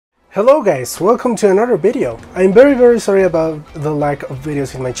Hello guys, welcome to another video. I'm very sorry about the lack of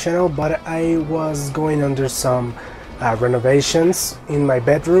videos in my channel, but I was going under some renovations in my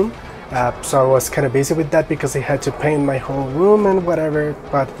bedroom, so I was kind of busy with that because I had to paint my whole room and whatever,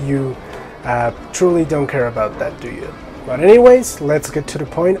 but you truly don't care about that, do you? But anyways, let's get to the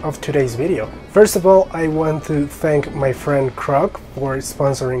point of today's video. First of all, I want to thank my friend Croc for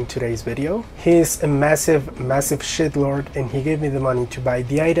sponsoring today's video. He's a massive shitlord and he gave me the money to buy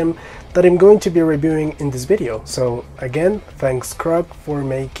the item that I'm going to be reviewing in this video. So again, thanks Croc for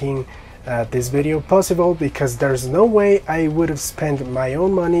making this video possible, because there's no way I would have spent my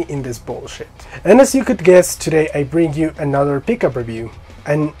own money in this bullshit. And as you could guess, today I bring you another pickup review.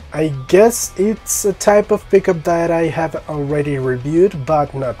 And I guess it's a type of pickup that I have already reviewed,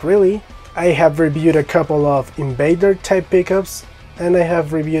 but not really. I have reviewed a couple of Invader type pickups, and I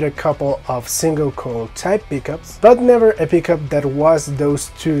have reviewed a couple of single coil type pickups, but never a pickup that was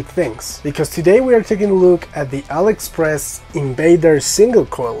those two things. Because today we are taking a look at the AliExpress Invader single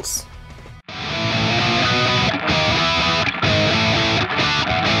coils.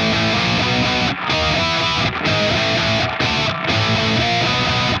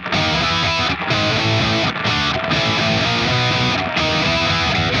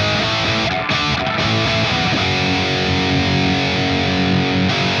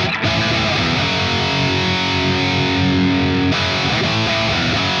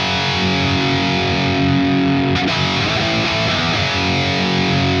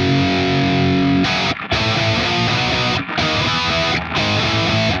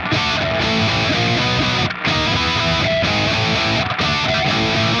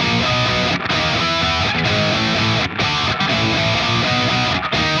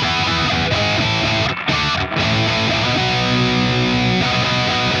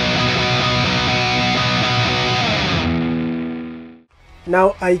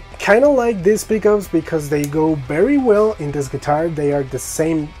 Now I kinda like these pickups because they go very well in this guitar. They are the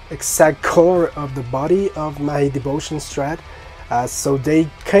same exact color of the body of my Devotion Strat, so they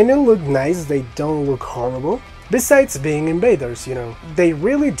kinda look nice, they don't look horrible. Besides being Invaders, you know, they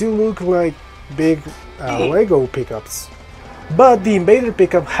really do look like big Lego pickups. But the Invader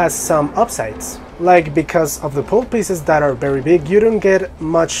pickup has some upsides, like because of the pull pieces that are very big, you don't get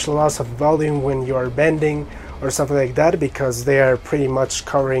much loss of volume when you are bending or something like that, because they are pretty much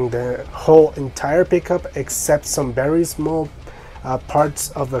covering the whole entire pickup except some very small parts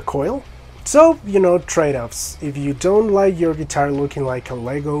of the coil. So, you know, trade-offs. If you don't like your guitar looking like a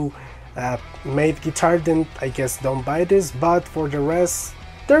Lego made guitar, then I guess don't buy this, but for the rest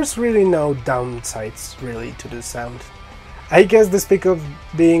there's really no downsides really to the sound. I guess this pickup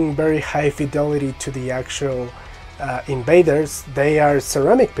being very high fidelity to the actual Invaders, they are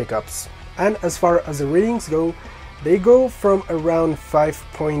ceramic pickups. And as far as the readings go, they go from around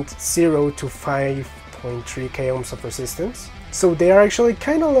 5.0 to 5.3 k ohms of resistance. So they are actually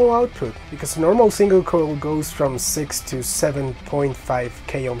kind of low output, because normal single coil goes from 6 to 7.5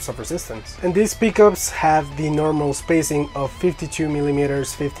 k ohms of resistance. And these pickups have the normal spacing of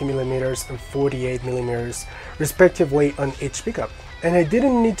 52mm, 50mm and 48mm respectively on each pickup. And I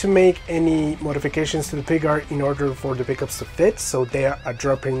didn't need to make any modifications to the pickguard in order for the pickups to fit, so they are a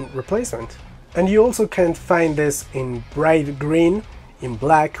drop-in replacement. And you also can find this in bright green, in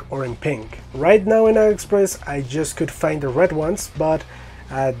black or in pink. Right now in AliExpress I just could find the red ones, but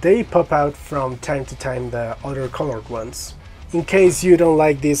they pop out from time to time, the other colored ones, in case you don't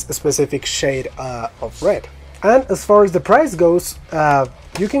like this specific shade of red. And as far as the price goes,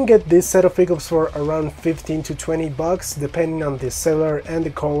 you can get this set of pickups for around 15 to 20 bucks depending on the seller and the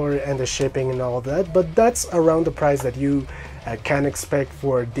color and the shipping and all that, but that's around the price that you can expect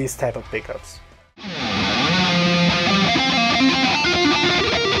for this type of pickups.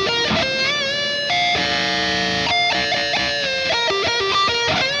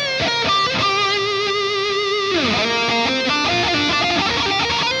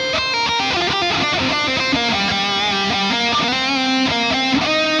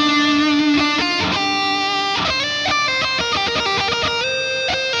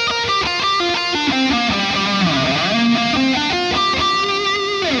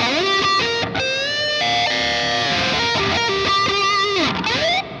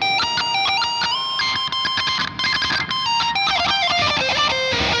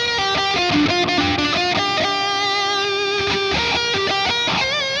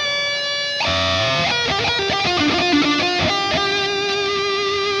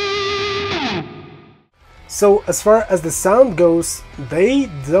 So as far as the sound goes, they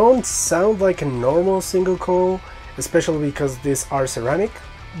don't sound like a normal single coil, especially because these are ceramic.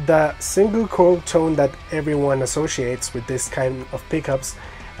 The single coil tone that everyone associates with this kind of pickups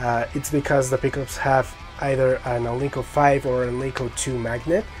It's because the pickups have either an Alnico 5 or an Alnico 2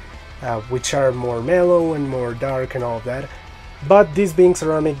 magnet, which are more mellow and more dark and all of that. But these being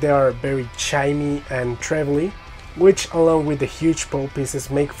ceramic, they are very chimey and trebly, which along with the huge pole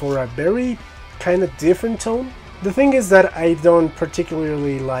pieces make for a very kind of different tone. The thing is that I don't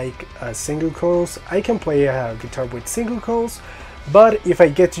particularly like single coils. I can play a guitar with single coils, but if I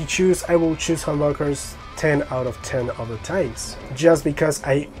get to choose, I will choose humbuckers 10 out of 10 of the times, just because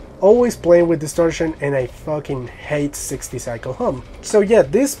I always play with distortion and I fucking hate 60 cycle hum. So yeah,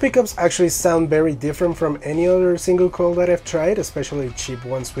 these pickups actually sound very different from any other single coil that I've tried, especially cheap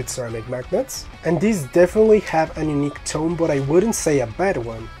ones with ceramic magnets. And these definitely have an unique tone, but I wouldn't say a bad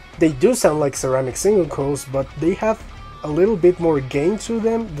one. They do sound like ceramic single coils, but they have a little bit more gain to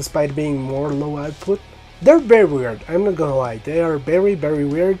them despite being more low output. They're very weird, I'm not gonna lie, they are very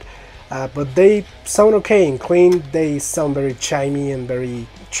weird, but they sound okay and clean. They sound very chimey and very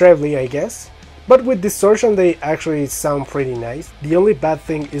trebly, I guess. But with distortion they actually sound pretty nice. The only bad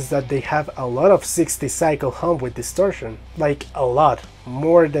thing is that they have a lot of 60 cycle hum with distortion. Like a lot,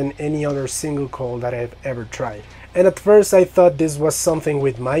 more than any other single coil that I've ever tried. And at first I thought this was something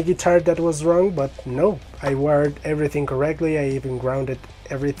with my guitar that was wrong, but no, I wired everything correctly, I even grounded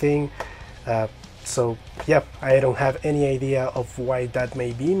everything. So yeah, I don't have any idea of why that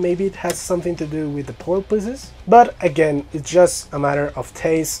may be. Maybe it has something to do with the pole pieces. But again, it's just a matter of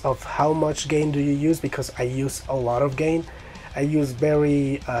taste, of how much gain do you use, because I use a lot of gain. I use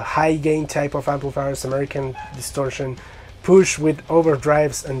very high gain type of amplifiers, American distortion, push with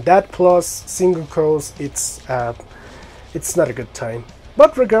overdrives, and that plus single coils, it's not a good time.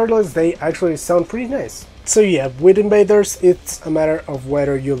 But regardless, they actually sound pretty nice. So yeah, with Invaders, it's a matter of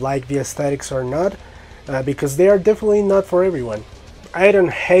whether you like the aesthetics or not, because they are definitely not for everyone. I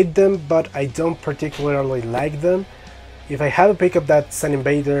don't hate them, but I don't particularly like them. If I have a pickup that's an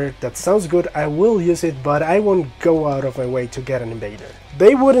Invader that sounds good, I will use it, but I won't go out of my way to get an Invader.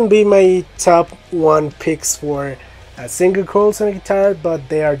 They wouldn't be my top 1 picks for single coils on a guitar, but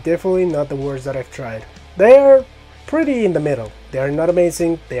they are definitely not the worst that I've tried. They are pretty in the middle. They are not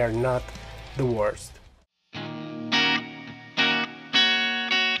amazing, they are not the worst.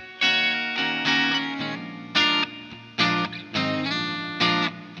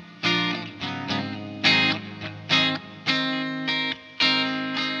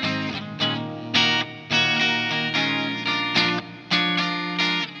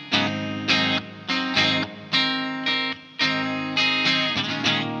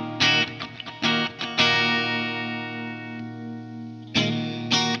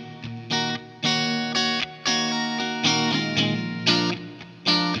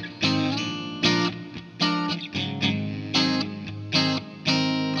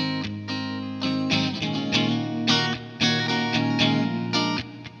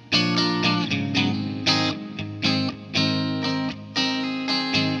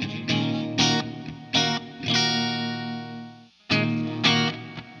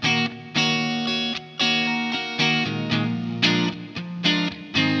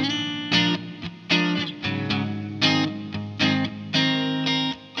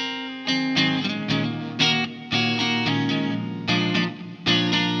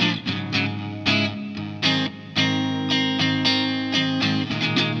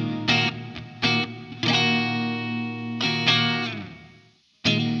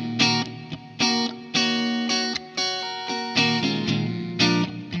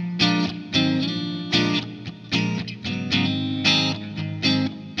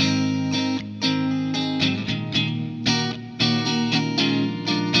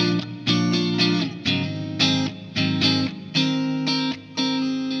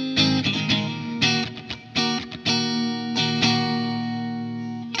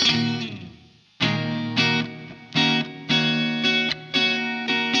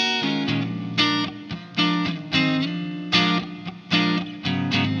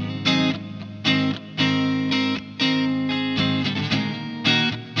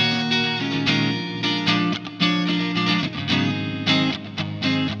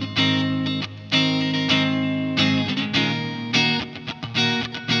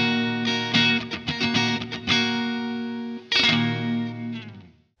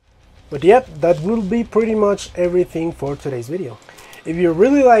 But yep, that will be pretty much everything for today's video. If you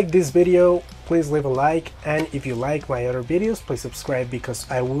really like this video, please leave a like, and if you like my other videos, please subscribe, because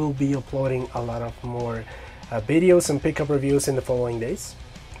I will be uploading a lot of more videos and pickup reviews in the following days.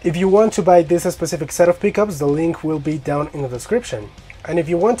 If you want to buy this specific set of pickups, the link will be down in the description. And if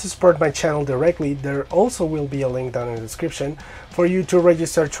you want to support my channel directly, there also will be a link down in the description for you to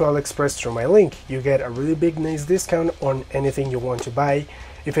register to AliExpress through my link. You get a really big nice discount on anything you want to buy,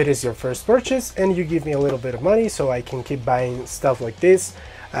 if it is your first purchase, and you give me a little bit of money so I can keep buying stuff like this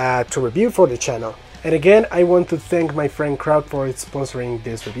to review for the channel. And again, I want to thank my friend Croc for sponsoring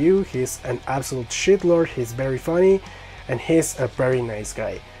this review. He's an absolute shitlord, he's very funny, and he's a very nice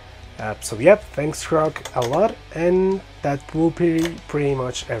guy. So yep, thanks Croc a lot, and that will be pretty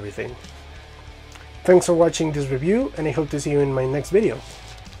much everything. Thanks for watching this review, and I hope to see you in my next video.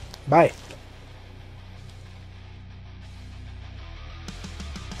 Bye!